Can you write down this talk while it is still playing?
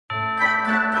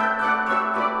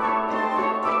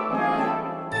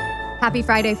Happy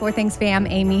Friday, Four Things fam.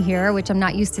 Amy here, which I'm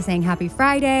not used to saying happy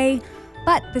Friday,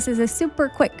 but this is a super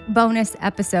quick bonus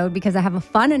episode because I have a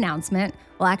fun announcement.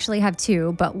 Well, actually have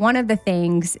two, but one of the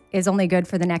things is only good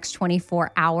for the next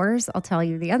 24 hours. I'll tell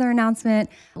you the other announcement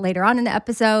later on in the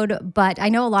episode, but I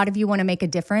know a lot of you want to make a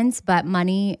difference, but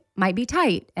money might be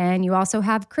tight and you also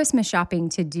have Christmas shopping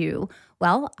to do.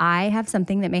 Well, I have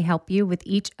something that may help you with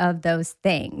each of those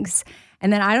things.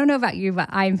 And then I don't know about you, but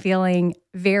I'm feeling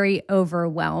very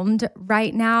overwhelmed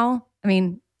right now. I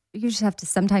mean, you just have to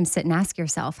sometimes sit and ask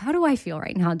yourself, how do I feel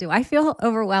right now? Do I feel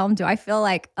overwhelmed? Do I feel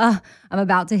like, I'm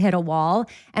about to hit a wall?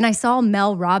 And I saw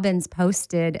Mel Robbins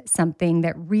posted something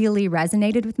that really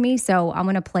resonated with me. So I'm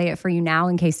going to play it for you now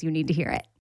in case you need to hear it.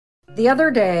 The other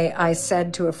day, I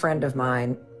said to a friend of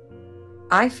mine,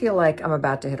 I feel like I'm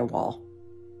about to hit a wall.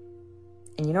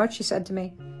 And you know what she said to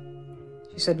me?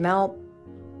 She said, Mel,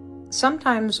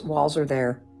 sometimes walls are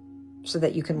there so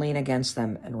that you can lean against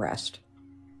them and rest.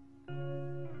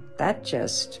 That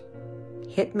just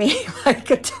hit me like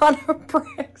a ton of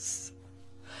bricks.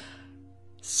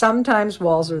 Sometimes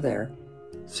walls are there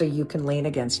so you can lean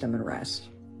against them and rest.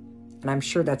 And I'm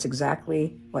sure that's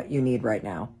exactly what you need right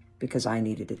now because I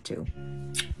needed it too.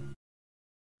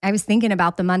 I was thinking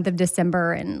about the month of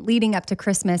December and leading up to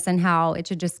Christmas and how it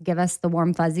should just give us the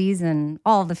warm fuzzies and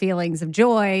all the feelings of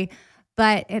joy.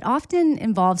 But it often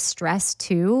involves stress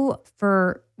too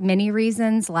for many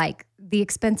reasons, like the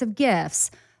expensive gifts,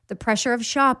 the pressure of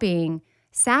shopping,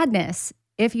 sadness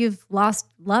if you've lost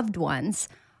loved ones.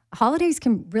 Holidays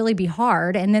can really be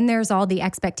hard. And then there's all the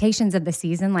expectations of the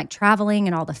season, like traveling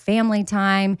and all the family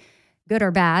time, good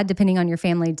or bad, depending on your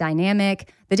family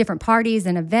dynamic, the different parties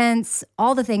and events,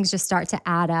 all the things just start to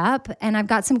add up. And I've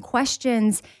got some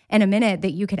questions in a minute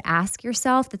that you could ask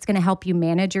yourself that's going to help you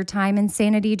manage your time and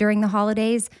sanity during the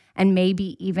holidays and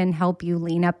maybe even help you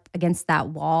lean up against that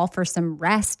wall for some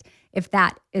rest if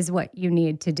that is what you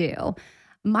need to do.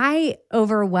 My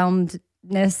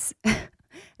overwhelmedness,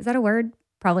 is that a word?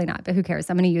 Probably not, but who cares?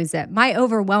 I'm going to use it. My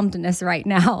overwhelmedness right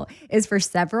now is for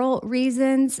several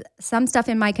reasons, some stuff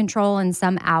in my control and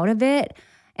some out of it.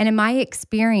 And in my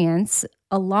experience,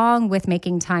 along with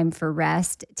making time for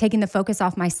rest, taking the focus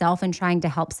off myself and trying to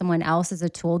help someone else is a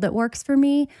tool that works for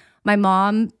me. My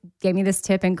mom gave me this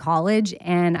tip in college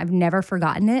and I've never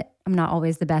forgotten it. I'm not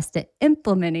always the best at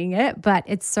implementing it, but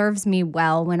it serves me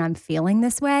well when I'm feeling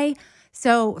this way.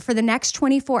 So for the next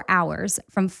 24 hours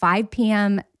from 5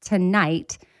 p.m.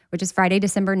 tonight, which is Friday,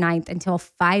 December 9th, until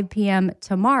 5 p.m.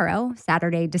 tomorrow,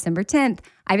 Saturday, December 10th,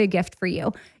 I have a gift for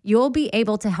you. You'll be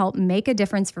able to help make a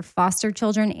difference for foster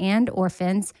children and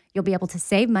orphans. You'll be able to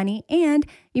save money, and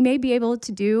you may be able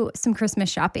to do some Christmas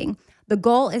shopping. The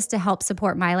goal is to help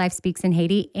support My Life Speaks in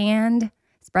Haiti and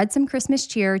spread some Christmas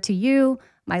cheer to you,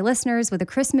 my listeners, with a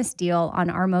Christmas deal on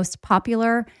our most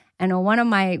popular and one of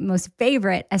my most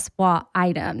favorite Espoir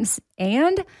items.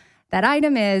 And that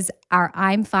item is our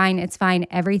I'm Fine, It's Fine,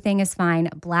 Everything is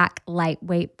Fine black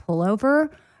lightweight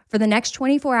pullover. For the next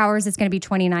 24 hours, it's going to be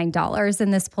 $29.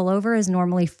 And this pullover is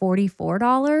normally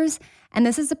 $44. And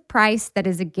this is a price that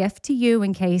is a gift to you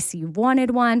in case you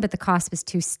wanted one, but the cost was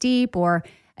too steep. Or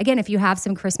again, if you have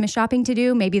some Christmas shopping to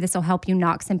do, maybe this will help you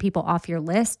knock some people off your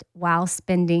list while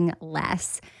spending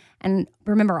less. And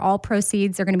remember, all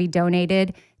proceeds are going to be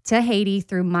donated to Haiti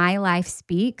through My Life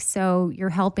Speaks. So you're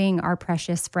helping our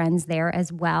precious friends there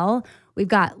as well. We've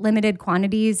got limited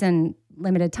quantities and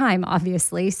limited time,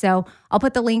 obviously. So I'll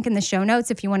put the link in the show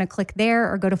notes if you want to click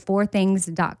there or go to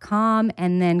fourthings.com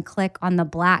and then click on the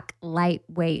black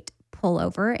lightweight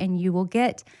pullover and you will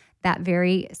get that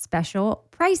very special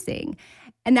pricing.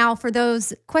 And now for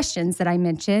those questions that I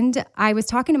mentioned, I was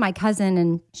talking to my cousin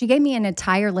and she gave me an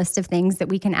entire list of things that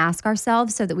we can ask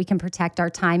ourselves so that we can protect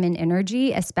our time and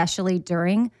energy, especially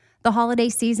during the holiday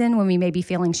season when we may be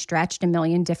feeling stretched a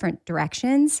million different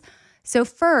directions. So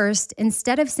first,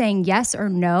 instead of saying yes or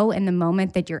no in the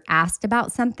moment that you're asked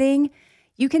about something,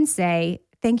 you can say,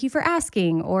 thank you for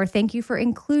asking, or thank you for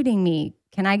including me.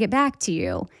 Can I get back to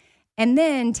you? And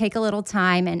then take a little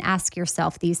time and ask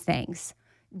yourself these things.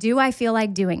 Do I feel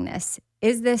like doing this?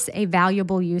 Is this a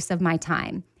valuable use of my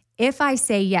time? If I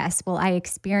say yes, will I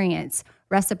experience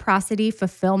reciprocity,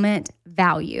 fulfillment,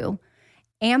 value?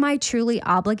 Am I truly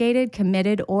obligated,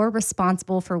 committed, or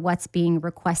responsible for what's being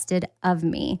requested of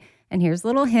me? And here's a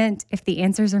little hint. If the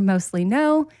answers are mostly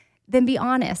no, then be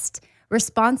honest.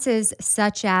 Responses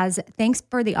such as, thanks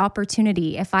for the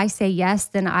opportunity. If I say yes,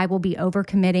 then I will be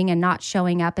overcommitting and not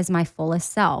showing up as my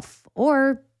fullest self.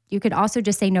 Or you could also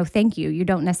just say, no, thank you. You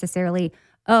don't necessarily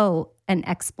owe an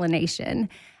explanation.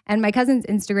 And my cousin's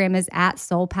Instagram is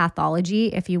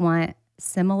 @soulpathology if you want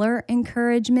similar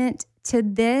encouragement to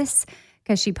this.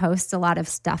 because she posts a lot of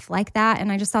stuff like that.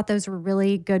 And I just thought those were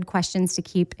really good questions to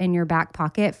keep in your back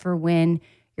pocket for when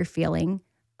you're feeling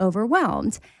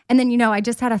overwhelmed. And then, I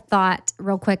just had a thought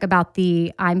real quick about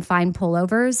the I'm Fine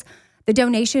pullovers. The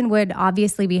donation would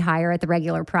obviously be higher at the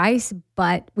regular price,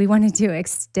 but we wanted to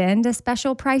extend a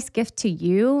special price gift to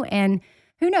you. And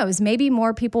who knows, maybe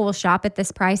more people will shop at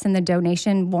this price and the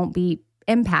donation won't be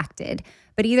impacted.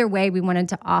 But either way, we wanted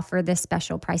to offer this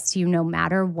special price to you no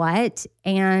matter what.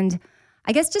 And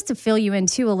I guess just to fill you in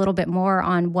too a little bit more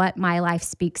on what My Life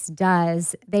Speaks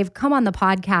does, they've come on the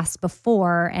podcast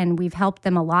before and we've helped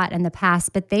them a lot in the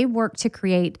past, but they work to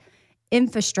create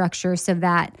infrastructure so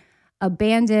that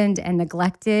abandoned and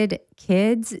neglected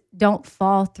kids don't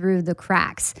fall through the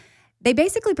cracks. They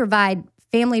basically provide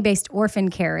family-based orphan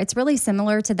care. It's really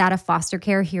similar to that of foster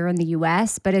care here in the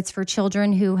U.S., but it's for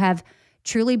children who have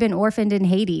truly been orphaned in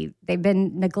Haiti. They've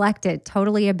been neglected,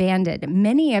 totally abandoned.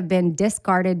 Many have been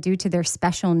discarded due to their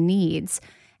special needs.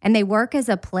 And they work as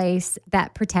a place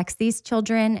that protects these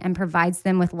children and provides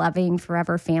them with loving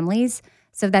forever families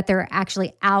so that they're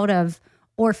actually out of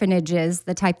orphanages,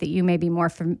 the type that you may be more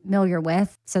familiar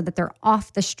with, so that they're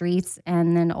off the streets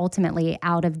and then ultimately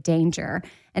out of danger.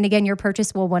 And again, your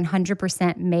purchase will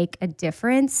 100% make a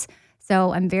difference.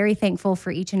 So I'm very thankful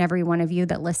for each and every one of you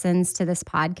that listens to this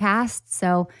podcast.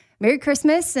 So Merry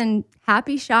Christmas and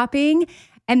happy shopping.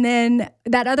 And then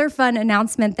that other fun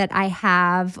announcement that I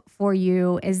have for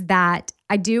you is that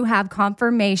I do have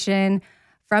confirmation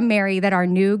from Mary that our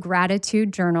new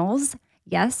gratitude journals,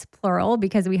 yes, plural,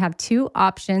 because we have 2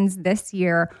 options this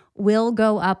year, will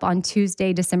go up on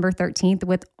Tuesday, December 13th,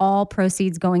 with all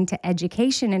proceeds going to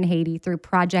education in Haiti through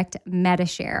Project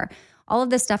Metashare. All of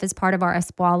this stuff is part of our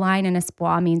Espoir line, and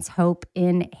Espoir means hope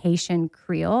in Haitian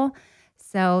Creole.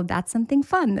 So that's something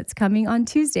fun that's coming on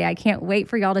Tuesday. I can't wait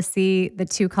for y'all to see the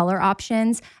 2 color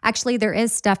options. Actually, there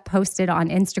is stuff posted on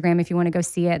Instagram if you want to go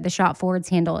see it. The Shop Forward's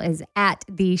handle is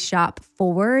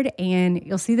 @theshopforward, and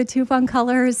you'll see the 2 fun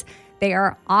colors. They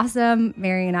are awesome.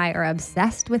 Mary and I are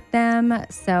obsessed with them,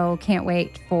 so can't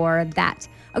wait for that.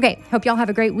 Okay, hope y'all have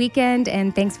a great weekend,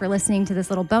 and thanks for listening to this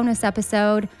little bonus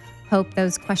episode. Hope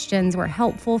those questions were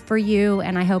helpful for you,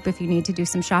 and I hope if you need to do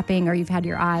some shopping or you've had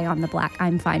your eye on the black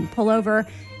I'm Fine pullover,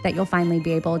 that you'll finally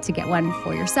be able to get one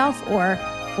for yourself or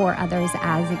for others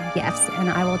as gifts. And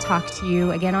I will talk to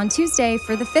you again on Tuesday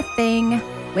for the 5th thing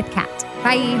with Kat.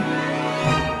 Bye.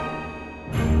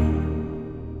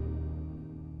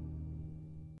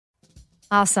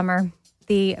 Summer,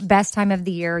 the best time of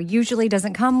the year, usually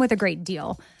doesn't come with a great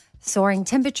deal. Soaring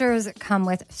temperatures come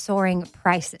with soaring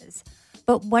prices.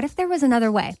 But what if there was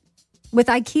another way? With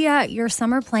IKEA, your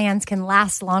summer plans can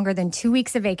last longer than 2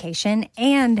 weeks of vacation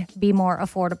and be more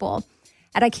affordable.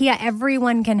 At IKEA,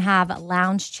 everyone can have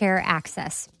lounge chair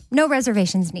access. No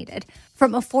reservations needed.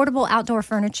 From affordable outdoor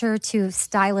furniture to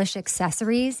stylish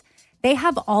accessories, they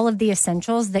have all of the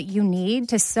essentials that you need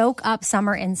to soak up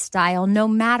summer in style, no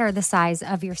matter the size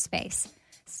of your space.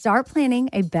 Start planning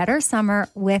a better summer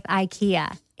with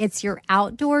IKEA. It's your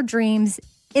outdoor dreams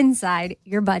inside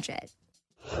your budget.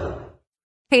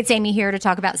 Hey, it's Amy here to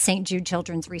talk about St. Jude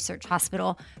Children's Research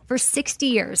Hospital. For 60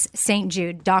 years, St.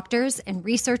 Jude doctors and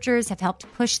researchers have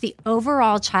helped push the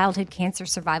overall childhood cancer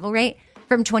survival rate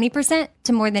from 20%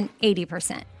 to more than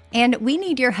 80%. And we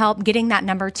need your help getting that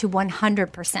number to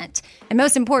 100%. And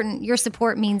most important, your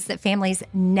support means that families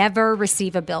never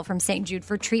receive a bill from St. Jude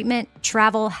for treatment,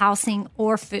 travel, housing,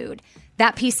 or food.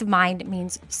 That peace of mind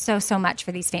means so much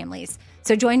for these families.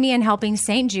 So join me in helping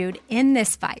St. Jude in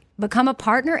this fight. Become a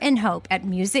partner in hope at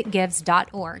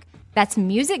musicgives.org. That's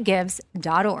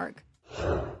musicgives.org.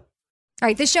 All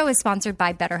right, this show is sponsored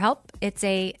by BetterHelp. It's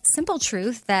a simple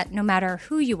truth that no matter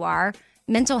who you are,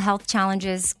 mental health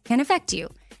challenges can affect you,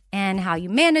 and how you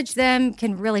manage them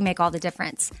can really make all the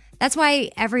difference. That's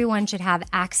why everyone should have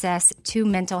access to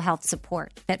mental health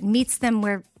support that meets them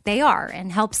where they are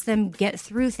and helps them get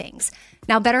through things.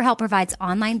 Now, BetterHelp provides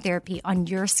online therapy on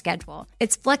your schedule.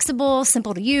 It's flexible,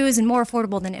 simple to use, and more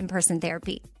affordable than in-person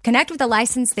therapy. Connect with a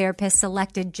licensed therapist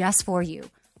selected just for you.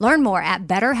 Learn more at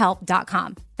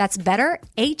BetterHelp.com. That's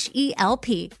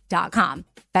BetterHelp.com.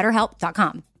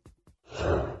 BetterHelp.com.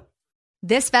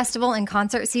 This festival and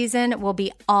concert season will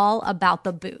be all about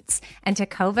the boots, and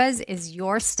Tecovas is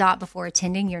your stop before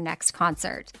attending your next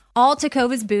concert. All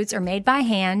Tecovas boots are made by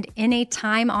hand in a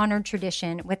time-honored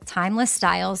tradition with timeless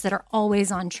styles that are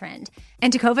always on trend.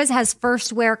 And Tecovas has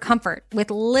first wear comfort with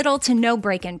little to no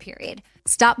break-in period.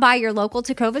 Stop by your local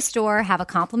Tecovas store, have a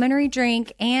complimentary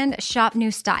drink, and shop new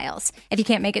styles. If you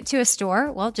can't make it to a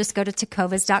store, well, just go to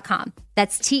tecovas.com.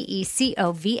 That's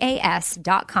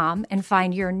Tecovas.com and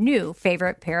find your new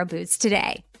favorite pair of boots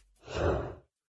today.